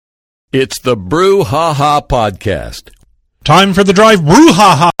It's the Brew Ha Ha Podcast. Time for the Drive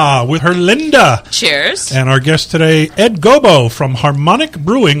Brouhaha with Herlinda. Cheers. And our guest today, Ed Gobo from Harmonic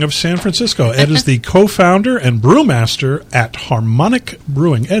Brewing of San Francisco. Ed is the co-founder and brewmaster at Harmonic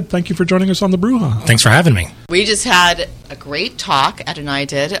Brewing. Ed, thank you for joining us on the Brouhaha. Thanks for having me. We just had a great talk, Ed and I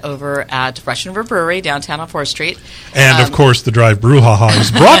did, over at Russian River Brewery downtown on 4th Street. And, of course, the Drive Brouhaha is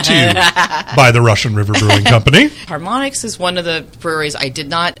brought to you by the Russian River Brewing Company. Harmonics is one of the breweries I did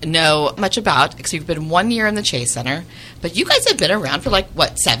not know much about, because we've been 1 year in the Chase Center. But you guys have been around for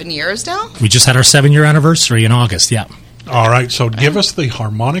 7 years now? We just had our 7-year anniversary in August, yeah. All right, so give us the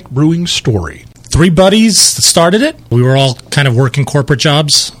Harmonic Brewing story. 3 buddies started it. We were all kind of working corporate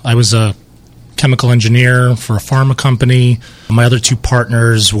jobs. I was a chemical engineer for a pharma company. My other 2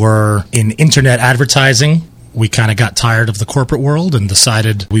 partners were in internet advertising. We kind of got tired of the corporate world and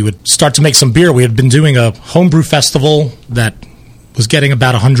decided we would start to make some beer. We had been doing a homebrew festival that was getting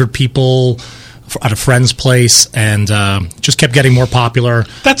about 100 people at a friend's place, and just kept getting more popular.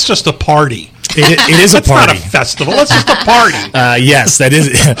 That's just a party. It is a party. It's not a festival. It's just a party. Yes, that is.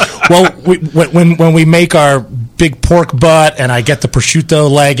 Well, when we make our big pork butt and I get the prosciutto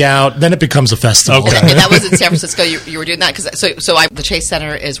leg out, then it becomes a festival. Okay. And that was in San Francisco. You were doing that because the Chase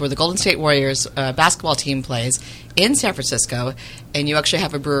Center is where the Golden State Warriors basketball team plays in San Francisco, and you actually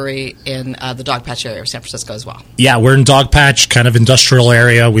have a brewery in the Dogpatch area of San Francisco as well. Yeah, we're in Dogpatch, kind of industrial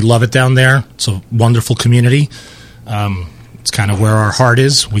area. We love it down there. It's a wonderful community. It's kind of where our heart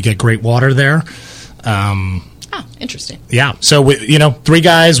is. We get great water there. Interesting. Yeah. So, 3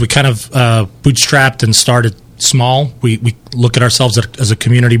 guys, we kind of bootstrapped and started small. We look at ourselves as a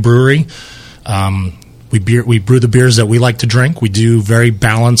community brewery. We brew the beers that we like to drink. We do very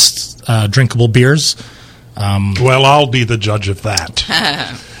balanced, drinkable beers. Well, I'll be the judge of that.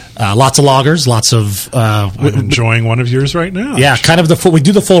 Lots of lagers, lots of... I'm enjoying one of yours right now. Yeah, kind of we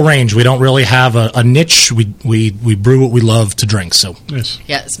do the full range. We don't really have a niche. We brew what we love to drink. So yes.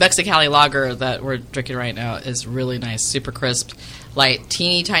 Yeah, this Mexicali lager that we're drinking right now is really nice, super crisp, light,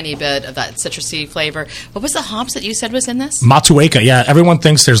 teeny tiny bit of that citrusy flavor. What was the hops that you said was in this? Matueka, yeah. Everyone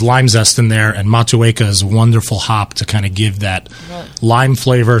thinks there's lime zest in there, and Matueka is a wonderful hop to kind of give that lime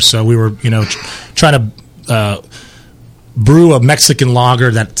flavor. So we were, trying to... brew a Mexican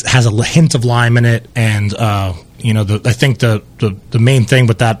lager that has a hint of lime in it, and I think the main thing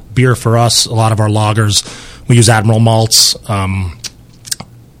with that beer for us, a lot of our lagers, we use Admiral malts, and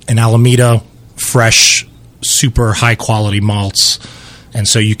Alameda, fresh, super high quality malts, and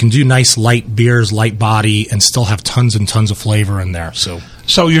so you can do nice light beers, light body, and still have tons and tons of flavor in there. So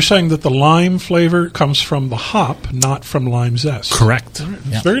you're saying that the lime flavor comes from the hop, not from lime zest? Correct. Right.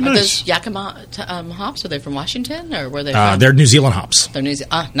 Yeah. Very nice. Are those Yakima hops? Are they from Washington, or were they from? They're New Zealand hops. They're New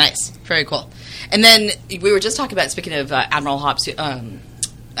Zealand. Nice. Very cool. And then we were just talking about, speaking of Admiral hops,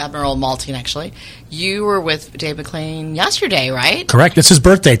 Admiral malting, actually. You were with Dave McLean yesterday, right? Correct. It's his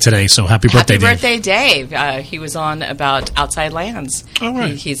birthday today, so happy birthday, Dave. Happy birthday, Dave. He was on about Outside Lands. All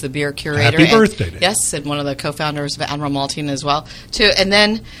right. He's the beer curator. Happy birthday, Dave. Yes, and one of the co-founders of Admiral Malting as well, too. And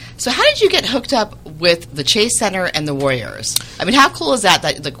then, so how did you get hooked up with the Chase Center and the Warriors? I mean, how cool is that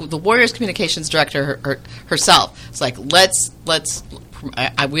the Warriors communications director herself is like,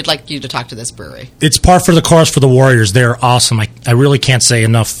 we'd like you to talk to this brewery. It's par for the course for the Warriors. They're awesome. I really can't say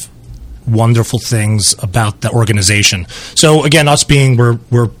enough wonderful things about the organization. So again, us being we're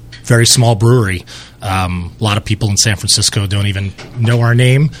very small brewery. A lot of people in San Francisco don't even know our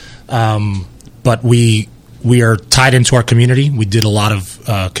name, but we are tied into our community. We did a lot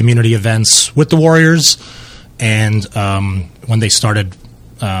of community events with the Warriors, and when they started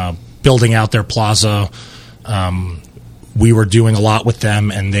building out their plaza, we were doing a lot with them,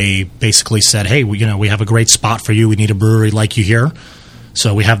 and they basically said, hey, we have a great spot for you. We need a brewery like you here.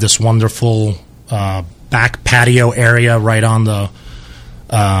 So we have this wonderful back patio area right on the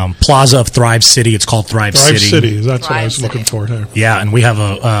plaza of Thrive City. It's called Thrive City. Thrive City, that's Thrive what I was City. looking for here. Yeah, and we have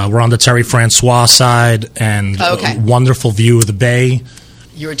we're on the Terry Francois side, and a wonderful view of the bay.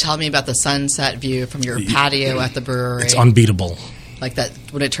 You were telling me about the sunset view from your patio at the brewery. It's unbeatable. Like that,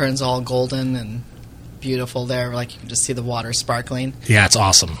 when it turns all golden and beautiful there, like you can just see the water sparkling. Yeah, it's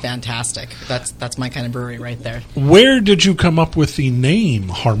awesome. Fantastic. That's my kind of brewery right there. Where did you come up with the name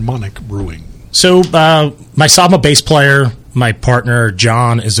Harmonic Brewing? So myself, I'm a bass player. My partner,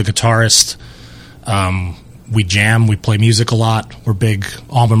 John, is a guitarist. We jam. We play music a lot. We're big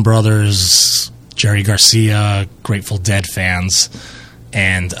Allman Brothers, Jerry Garcia, Grateful Dead fans.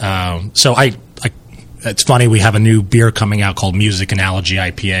 And so it's funny, we have a new beer coming out called Music Analogy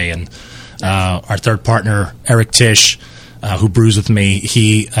IPA, and our third partner, Eric Tisch, who brews with me,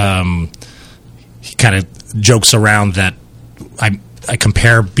 he kind of jokes around that I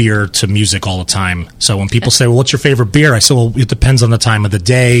compare beer to music all the time. So when people say, well, what's your favorite beer? I say, well, it depends on the time of the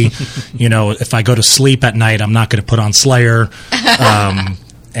day. If I go to sleep at night, I'm not going to put on Slayer.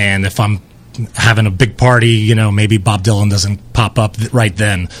 And if I'm having a big party, maybe Bob Dylan doesn't pop up right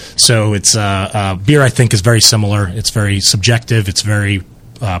then. So it's beer, I think, is very similar. It's very subjective. It's very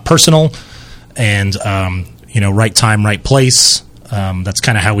personal. And, right time, right place. That's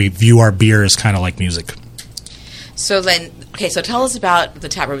kind of how we view our beer, is kind of like music. So then, so tell us about the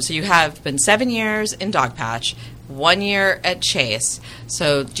tap room. So you have been 7 years in Dogpatch, 1 year at Chase.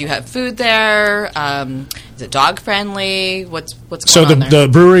 So do you have food there? Is it dog friendly? What's going on there? So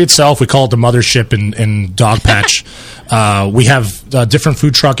the brewery itself, we call it the mothership in Dogpatch. We have a different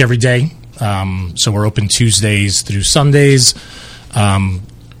food truck every day. So we're open Tuesdays through Sundays.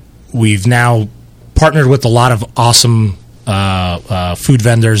 We've now partnered with a lot of awesome food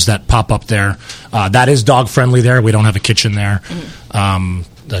vendors that pop up there. That is dog friendly there. We don't have a kitchen there.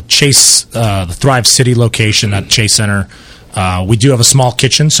 The Chase, the Thrive City location at Chase Center, we do have a small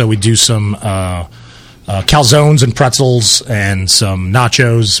kitchen, so we do some calzones and pretzels and some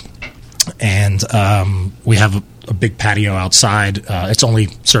nachos, and we have a big patio outside. It's only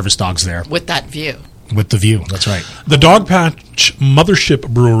service dogs there. With that view. With the view, that's right. The Dogpatch Mothership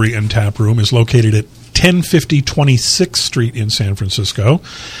Brewery and Tap Room is located at 1050 26th Street in San Francisco.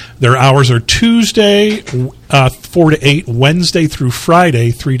 Their hours are Tuesday 4 to 8, Wednesday through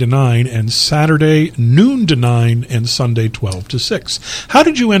Friday 3 to 9, and Saturday noon to 9, and Sunday 12 to 6. How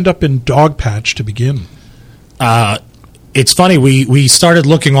did you end up in Dogpatch to begin? It's funny. We started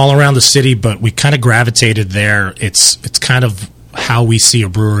looking all around the city, but we kind of gravitated there. It's kind of how we see a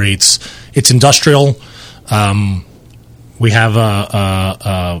brewery. It's industrial. We have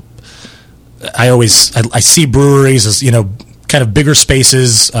I see breweries as, kind of bigger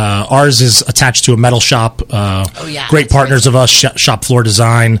spaces. Ours is attached to a metal shop. Great partners of us, Shop Floor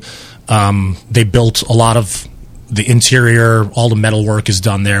Design. They built a lot of the interior. All the metal work is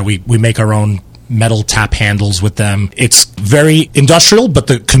done there. We make our own metal tap handles with them. It's very industrial, but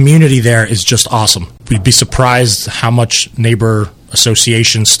the community there is just awesome. We'd be surprised how much neighbor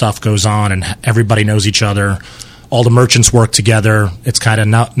association stuff goes on, and everybody knows each other. All the merchants work together. It's kind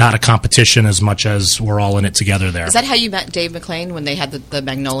of not a competition as much as we're all in it together there. Is that how you met Dave McLean when they had the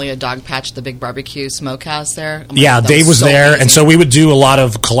Magnolia Dogpatch, the big barbecue smokehouse there? Oh yeah, Dave was there, amazing. And so we would do a lot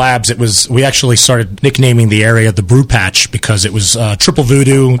of collabs. We actually started nicknaming the area the Brew Patch because it was Triple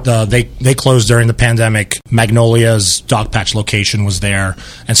Voodoo. They closed during the pandemic. Magnolia's Dogpatch location was there,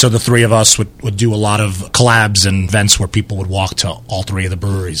 and so the three of us would do a lot of collabs and events where people would walk to all three of the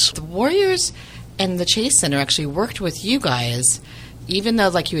breweries. The Warriors and the Chase Center actually worked with you guys, even though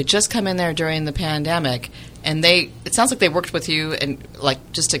you had just come in there during the pandemic, and it sounds like they worked with you and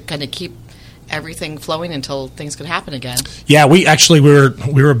just to kind of keep everything flowing until things could happen again. Yeah, we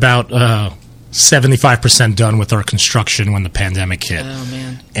were about 75% done with our construction when the pandemic hit. Oh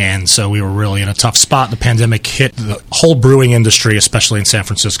man! And so we were really in a tough spot. The pandemic hit the whole brewing industry, especially in San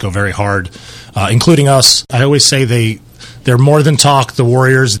Francisco, very hard, including us. I always say they're more than talk, the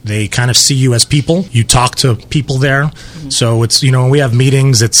Warriors. They kind of see you as people. You talk to people there. Mm-hmm. So it's, when we have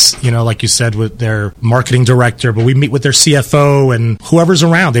meetings, it's, like you said, with their marketing director, but we meet with their CFO and whoever's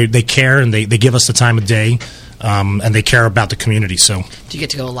around. They care, and they give us the time of day, and they care about the community. So, do you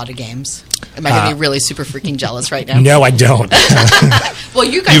get to go to a lot of games? Am I going to be really super freaking jealous right now? No, I don't. Well,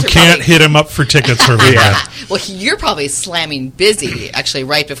 you guys can't hit him up for tickets for me. Yeah. Well, you're probably slamming busy, actually,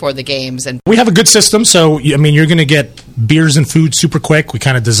 right before the games. And we have a good system, so, you're going to get beers and food super quick. We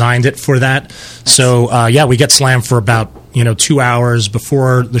kind of designed it for that. So, we get slammed for about, 2 hours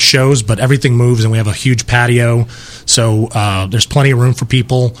before the shows, but everything moves, and we have a huge patio. So, there's plenty of room for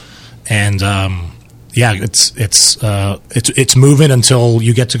people, and it's moving until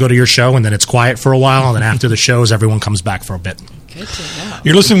you get to go to your show, and then it's quiet for a while, and then after the shows, everyone comes back for a bit. Good to know.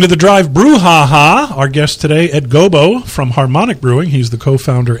 You're listening to The Drive Brew Ha Ha. Our guest today, Ed Gobo from Harmonic Brewing. He's the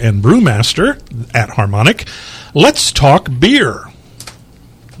co-founder and brewmaster at Harmonic. Let's talk beer.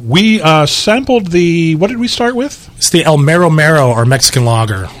 We sampled what did we start with? It's the El Mero Mero, our Mexican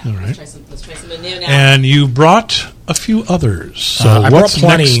lager. All right. Let's try some new now. And you brought a few others. So I what's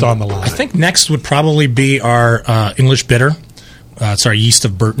next on the line? I think next would probably be our English Bitter. It's our yeast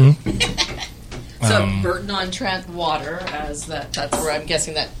of Burton. So Burton-on-Trent water, that's where I'm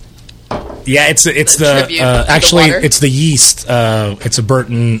guessing that. Yeah, it's the yeast. It's a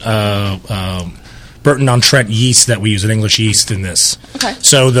Burton-on-Trent yeast that we use, an English yeast in this. Okay.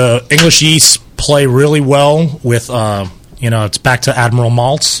 So the English yeasts play really well with, it's back to Admiral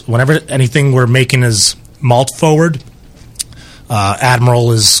malts. Whenever anything we're making is malt forward,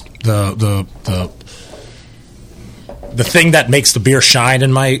 the thing that makes the beer shine,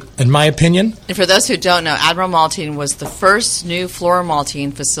 in my opinion. And for those who don't know, Admiral Malting was the first new floor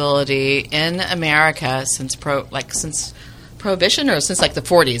malting facility in America since Prohibition, or since like the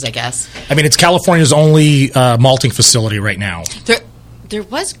 40s, I guess. I mean, it's California's only malting facility right now. There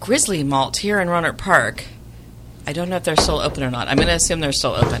was Grizzly Malt here in Rohnert Park. I don't know if they're still open or not. I'm going to assume they're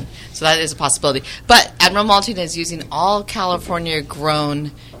still open. So that is a possibility. But Admiral Malting is using all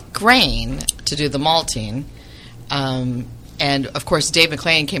California-grown grain to do the malting. And, of course, Dave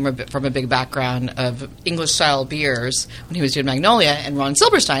McLean came from a big background of English-style beers when he was doing Magnolia, and Ron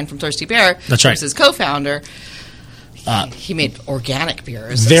Silberstein from Thirsty Bear, that's right, was his co-founder. He made organic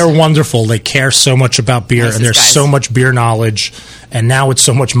beers. They're wonderful. They care so much about beer, and there's so much beer knowledge, and now it's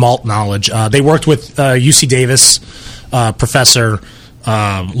so much malt knowledge. They worked with UC Davis professor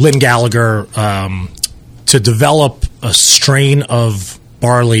Lynn Gallagher to develop a strain of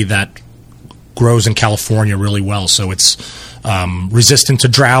barley that grows in California really well. So it's resistant to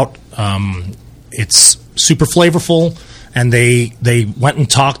drought. It's super flavorful, and they went and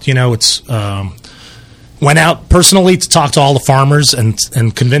talked. Went out personally to talk to all the farmers and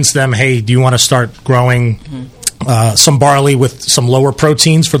convince them, hey, do you want to start growing some barley with some lower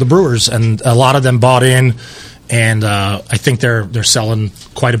proteins for the brewers? And a lot of them bought in, and I think they're selling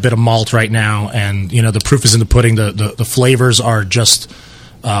quite a bit of malt right now. And the proof is in the pudding. The flavors are just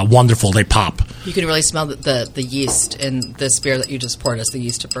wonderful. They pop. You can really smell the yeast in this beer that you just poured us, the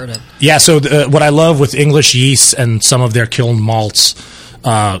yeast of bourbon. Yeah. So what I love with English yeast and some of their kiln malts.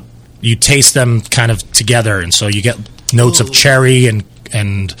 You taste them kind of together, and so you get notes of cherry and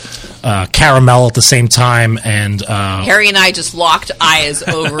caramel at the same time. And Harry and I just locked eyes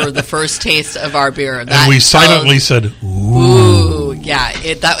over the first taste of our beer. And we silently said, "Ooh, ooh, yeah."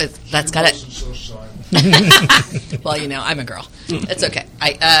 That's got it. Well, I'm a girl. It's okay.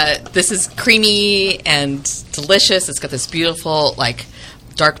 This is creamy and delicious. It's got this beautiful,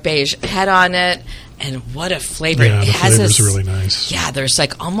 dark beige head on it. And what a flavor. Yeah, it the has flavor's really nice. Yeah, there's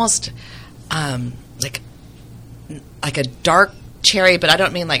almost like a dark cherry, but I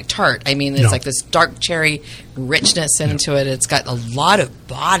don't mean tart. I mean, it's this dark cherry richness into it. It's got a lot of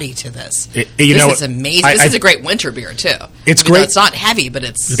body to this. This is amazing. This is a great winter beer, too. It's great. It's not heavy, but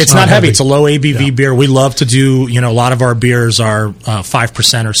it's not heavy. It's a low ABV beer. We love to do, a lot of our beers are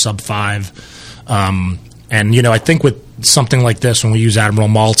 5% or sub 5. And, I think with something like this, when we use Admiral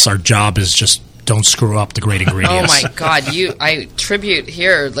malts, our job is just don't screw up the great ingredients. Oh my God! I tribute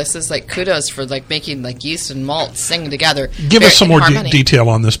here. This is kudos for making yeast and malt sing together. Give us some more detail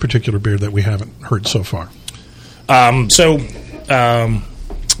on this particular beer that we haven't heard so far. I'm trying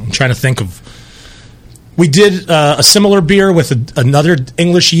to think of. We did a similar beer with another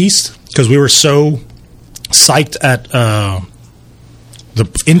English yeast because we were so psyched at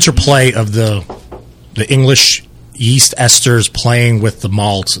the interplay of the English yeast esters playing with the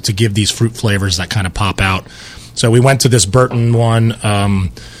malt to give these fruit flavors that kind of pop out. So we went to this Burton one,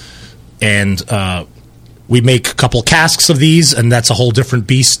 and we make a couple casks of these, and that's a whole different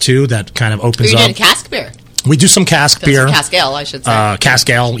beast too. That kind of opens up. You did cask beer. We do some cask beer, cask ale, I should say. Cask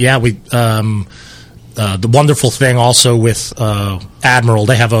ale, yeah. We the wonderful thing also with Admiral,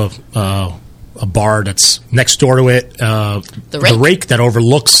 they have a bar that's next door to it, the rake that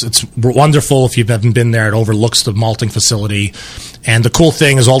overlooks. It's wonderful. If you haven't been there, it overlooks the malting facility. And the cool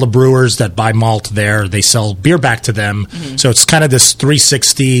thing is all the brewers that buy malt there, they sell beer back to them. Mm-hmm. So it's kind of this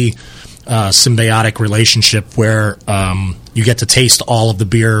 360 symbiotic relationship where you get to taste all of the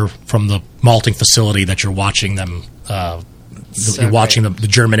beer from the malting facility that you're watching them. You're watching the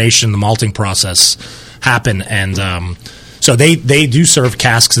germination, the malting process happen. And so they do serve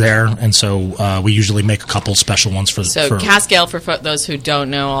casks there, and so we usually make a couple special ones for. So cask ale, for those who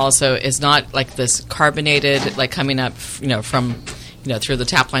don't know, also is not this carbonated, coming up, from through the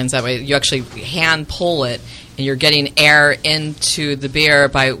tap lines that way. You actually hand pull it, and you're getting air into the beer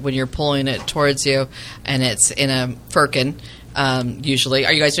when you're pulling it towards you, and it's in a firkin. Usually,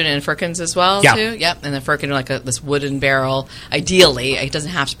 are you guys doing it in firkins as well? Yeah. Too? Yep. And the firkin this wooden barrel. Ideally, it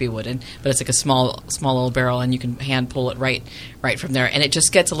doesn't have to be wooden, but it's a small little barrel, and you can hand pull it right from there, and it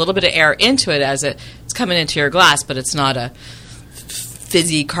just gets a little bit of air into it as it's coming into your glass, but it's not a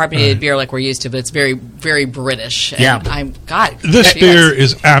fizzy carbonated beer like we're used to, but it's very, very British. And this beer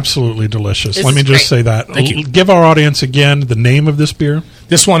is absolutely delicious. Let me just say that. Thank you. Give our audience again the name of this beer.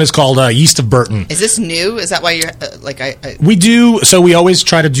 This one is called Yeast of Burton. Is this new? Is that why you're We do. So we always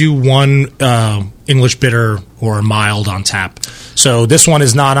try to do one English bitter or mild on tap. So this one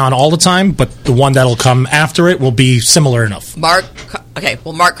is not on all the time, but the one that'll come after it will be similar enough. Mark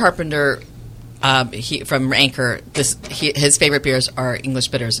Carpenter he from Anchor, his favorite beers are English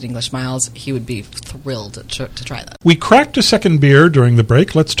Bitters and English Miles. He would be thrilled to try that. We cracked a second beer during the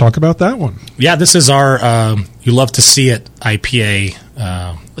break. Let's talk about that one. Yeah, this is our You Love to See It IPA.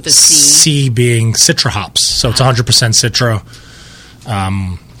 With a C. C being Citra hops. So it's 100% Citra.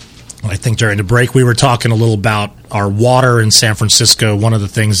 I think during the break we were talking a little about our water in San Francisco. One of the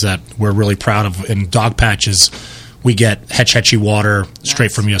things that we're really proud of in Dogpatch is we get Hetch Hetchy water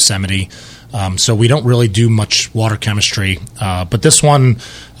straight from Yosemite. So we don't really do much water chemistry. But this one,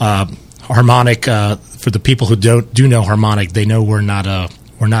 Harmonic, for the people who do know Harmonic, they know we're not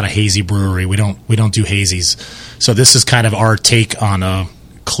a hazy brewery. We don't do hazies. So this is kind of our take on a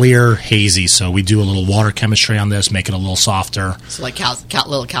clear hazy. So we do a little water chemistry on this, make it a little softer. So like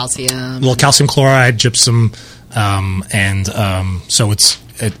little calcium. Little calcium chloride, gypsum, so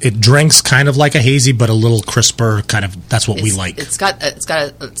it drinks kind of like a hazy, but a little crisper. Kind of that's what we like. It's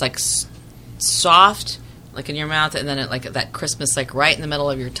like soft, like in your mouth, and then it like that crispness, like right in the middle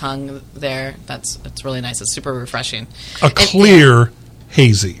of your tongue. There, it's really nice. It's super refreshing. Clear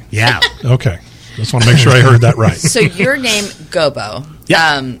hazy. Yeah. Okay. Just want to make sure I heard that right. So your name Gobo.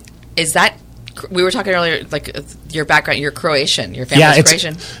 Yeah. Is that? We were talking earlier, like your background. You're Croatian. Your family's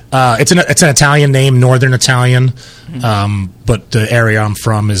Croatian. It's an Italian name, Northern Italian, but the area I'm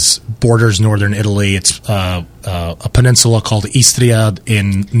from borders northern Italy. It's a peninsula called Istria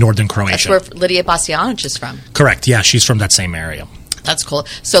in northern Croatia. That's where Lydia Bastianich is from. Correct. Yeah, she's from that same area. That's cool.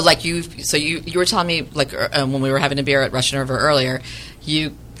 So like you were telling me like when we were having a beer at Russian River earlier,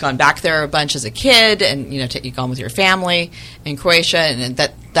 you gone back there a bunch as a kid, and you've gone with your family in Croatia, and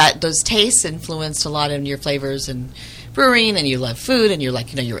that those tastes influenced a lot in your flavors and brewing, and you love food, and you're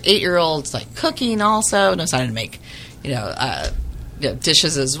like your 8-year-old's like cooking also, knows how to make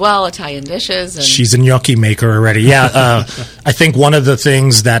dishes as well, Italian dishes. And she's a gnocchi maker already. Yeah, I think one of the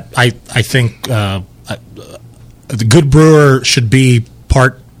things that I think the good brewer should be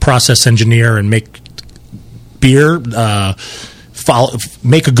part process engineer and make beer.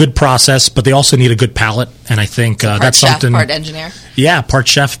 Make a good process, but they also need a good palate, and I think that's chef, something. Part engineer. Yeah, part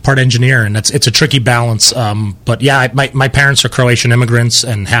chef, part engineer, and it's a tricky balance. But yeah, my parents are Croatian immigrants,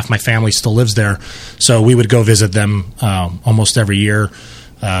 and half my family still lives there, so we would go visit them almost every year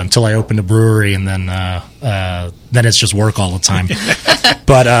until I opened a brewery, and then it's just work all the time.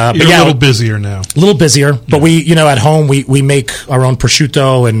 But You're yeah, a little busier now. A little busier, but we at home we make our own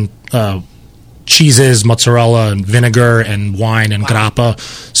prosciutto and cheeses, mozzarella, and vinegar, and wine, and grappa.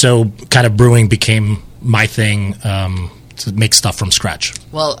 So kind of brewing became my thing to make stuff from scratch.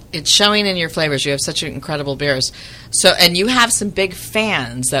 Well, it's showing in your flavors. You have such incredible beers. So, and you have some big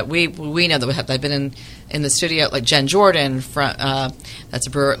fans that we know that have. I've been in the studio, like Jen Jordan, that's a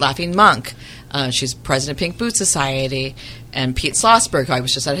brewer at Laughing Monk. She's president of Pink Boot Society, and Pete Schlossberg, who I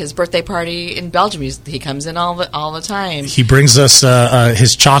was just at his birthday party in Belgium. He comes in all the time. He brings us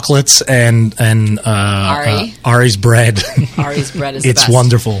his chocolates and Ari's bread. Ari's bread is it's the best.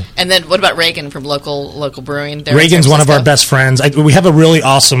 Wonderful. And then what about Reagan from local brewing? Reagan's one of our best friends. We have a really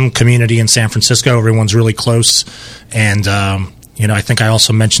awesome community in San Francisco. Everyone's really close, and I think I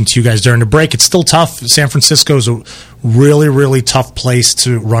also mentioned to you guys during the break, it's still tough. San Francisco is a really, really tough place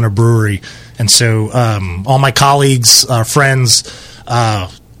to run a brewery. And so all my colleagues, friends,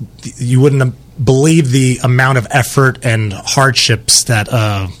 you wouldn't believe the amount of effort and hardships that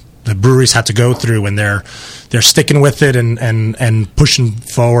the breweries had to go through, and they're sticking with it and pushing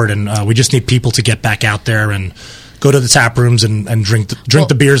forward. And we just need people to get back out there and go to the tap rooms and drink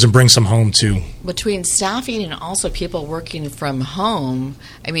the beers and bring some home too. Between staffing and also people working from home,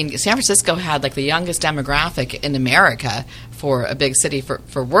 I mean, San Francisco had like the youngest demographic in America for a big city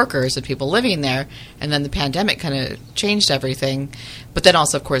for workers and people living there, and then the pandemic kind of changed everything. But then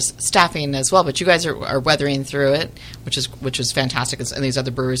also, of course, staffing as well. But you guys are weathering through it, which is fantastic, and these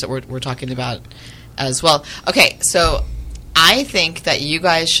other breweries that we're talking about as well. Okay, so I think that you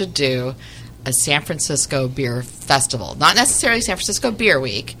guys should do a San Francisco Beer Festival. Not necessarily San Francisco Beer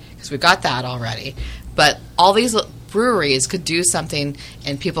Week, because we've got that already, but all these breweries could do something,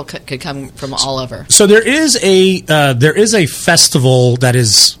 and people could come from all over. So there is a festival that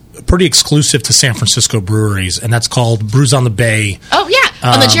is pretty exclusive to San Francisco breweries, and that's called Brews on the Bay. Oh, yeah,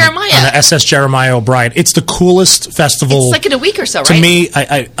 on the Jeremiah. On the SS Jeremiah O'Brien. It's the coolest festival. It's like in a week or so, right? To me,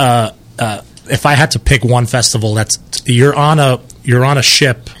 if I had to pick one festival, you're on a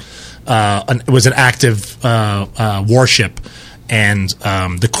ship. It was an active warship, and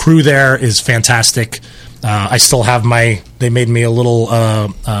the crew there is fantastic. I still have they made me a little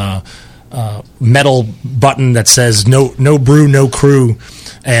metal button that says no brew, no crew.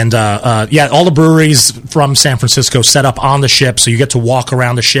 And all the breweries from San Francisco set up on the ship, so you get to walk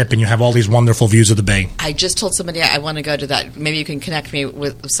around the ship and you have all these wonderful views of the bay. I just told somebody I want to go to that. Maybe you can connect me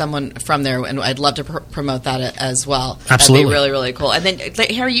with someone from there, and I'd love to promote that as well. Absolutely. That'd be really, really cool. And then,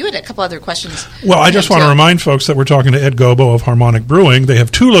 Harry, you had a couple other questions. Well, I just want to remind folks that we're talking to Ed Gobo of Harmonic Brewing. They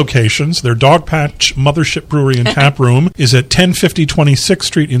have 2 locations. Their Dogpatch Mothership Brewery and Tap Room is at 1050 26th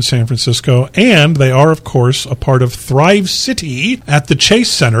Street in San Francisco, and they are, of course, a part of Thrive City at the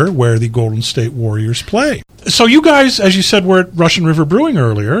Chase Center, where the Golden State Warriors play. So you guys, as you said, were at Russian River Brewing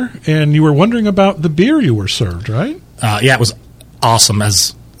earlier, and you were wondering about the beer you were served, right? It was awesome,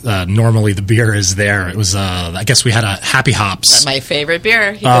 as normally the beer is there. It was, I guess we had a Happy Hops. My favorite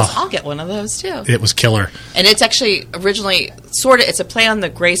beer. He goes, I'll get one of those, too. It was killer. And it's actually originally it's a play on the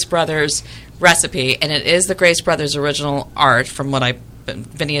Grace Brothers recipe, and it is the Grace Brothers original art, from what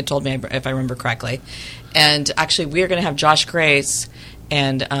Vinny had told me, if I remember correctly. And actually, we are going to have Josh Grace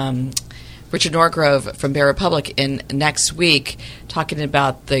and Richard Norgrove from Bear Republic in next week talking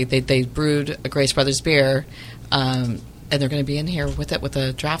about they brewed a Grace Brothers beer, and they're going to be in here with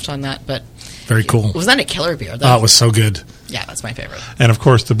a draft on that. But very cool. Wasn't that a killer beer, though? Oh, it was so good. Yeah, that's my favorite. And of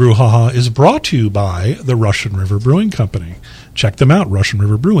course, the Brouhaha is brought to you by the Russian River Brewing Company. Check them out,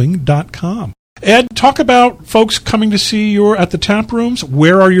 RussianRiverBrewing.com. Ed, talk about folks coming to see you at the tap rooms.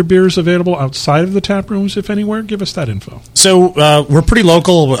 Where are your beers available outside of the tap rooms, if anywhere? Give us that info. So we're pretty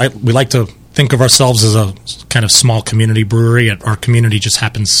local. We like to think of ourselves as a kind of small community brewery. Our community just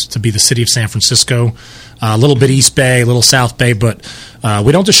happens to be the city of San Francisco, a little bit East Bay, a little South Bay, but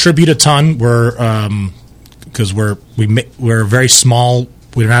we don't distribute a ton. Because we're very small.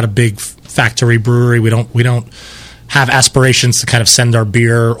 We're not a big factory brewery. We don't have aspirations to kind of send our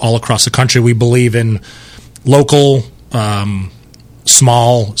beer all across the country. We believe in local,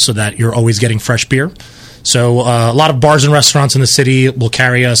 small, so that you're always getting fresh beer. So a lot of bars and restaurants in the city will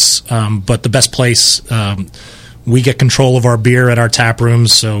carry us, but the best place, we get control of our beer at our tap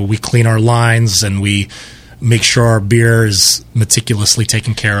rooms, so we clean our lines and we make sure our beer is meticulously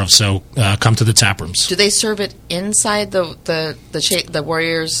taken care of. So come to the tap rooms. Do they serve it inside the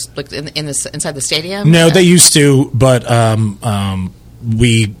Warriors, like inside the stadium? No, they used to, but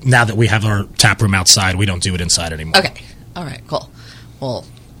we now that we have our tap room outside, we don't do it inside anymore. Okay, all right, cool. Well,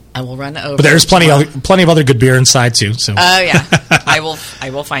 I will run over. But there's plenty of other good beer inside too. So yeah, I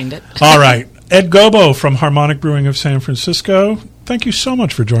will find it. All right, Ed Gobo from Harmonic Brewing of San Francisco. Thank you so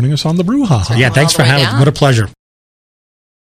much for joining us on the Brouhaha. Yeah, thanks for having me. What a pleasure.